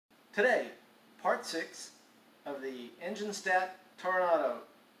Today, part 6 of the EngineStat Toronado.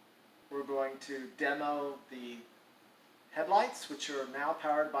 We're going to demo the headlights, which are now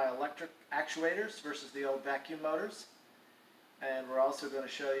powered by electric actuators versus the old vacuum motors. And we're also going to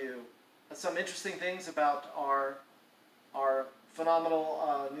show you some interesting things about our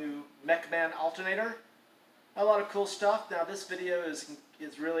phenomenal new MechMan alternator. A lot of cool stuff. Now this video is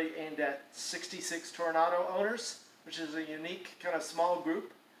really aimed at 66 Toronado owners, which is a unique kind of small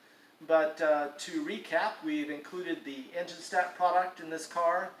group. But to recap, we've included the EngineStat product in this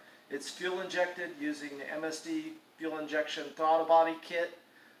car. It's fuel injected using the MSD fuel injection throttle body kit.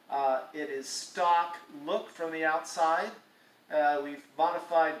 It is stock look from the outside. We've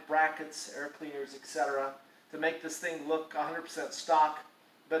modified brackets, air cleaners, etc. to make this thing look 100% stock,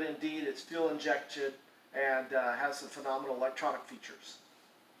 but indeed it's fuel injected and has some phenomenal electronic features.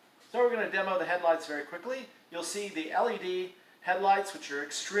 So we're going to demo the headlights very quickly. You'll see the LED headlights, which are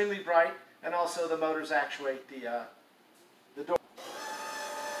extremely bright, and also the motors actuate the door.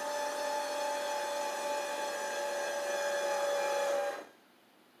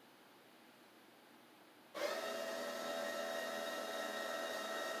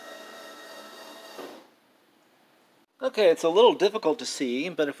 Okay, it's a little difficult to see,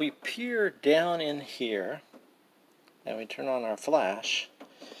 but if we peer down in here and we turn on our flash,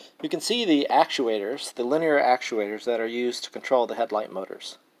 you can see the actuators, the linear actuators that are used to control the headlight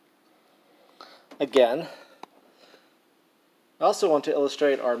motors. Again, I also want to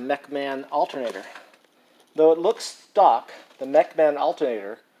illustrate our MechMan alternator. Though it looks stock, the MechMan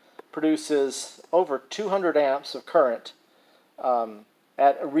alternator produces over 200 amps of current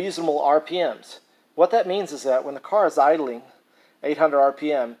at reasonable RPMs. What that means is that when the car is idling 800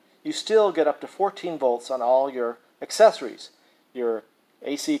 RPM, you still get up to 14 volts on all your accessories. Your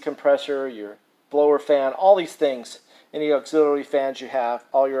AC compressor, your blower fan, all these things, any auxiliary fans you have,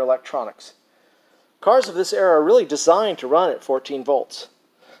 all your electronics. Cars of this era are really designed to run at 14 volts.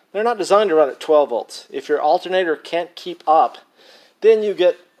 They're not designed to run at 12 volts. If your alternator can't keep up, then you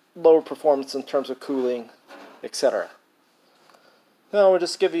get lower performance in terms of cooling, etc. Now we'll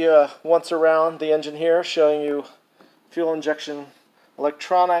just give you a once around the engine here, showing you fuel injection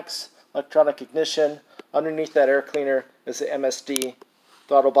electronics, electronic ignition. Underneath that air cleaner is the MSD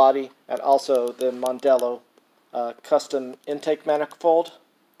throttle body and also the Mondello custom intake manifold.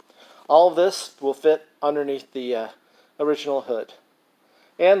 All of this will fit underneath the original hood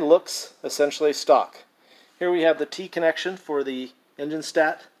and looks essentially stock. Here we have the T connection for the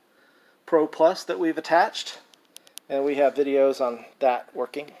EngineStat Pro Plus that we've attached, and we have videos on that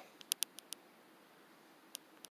working.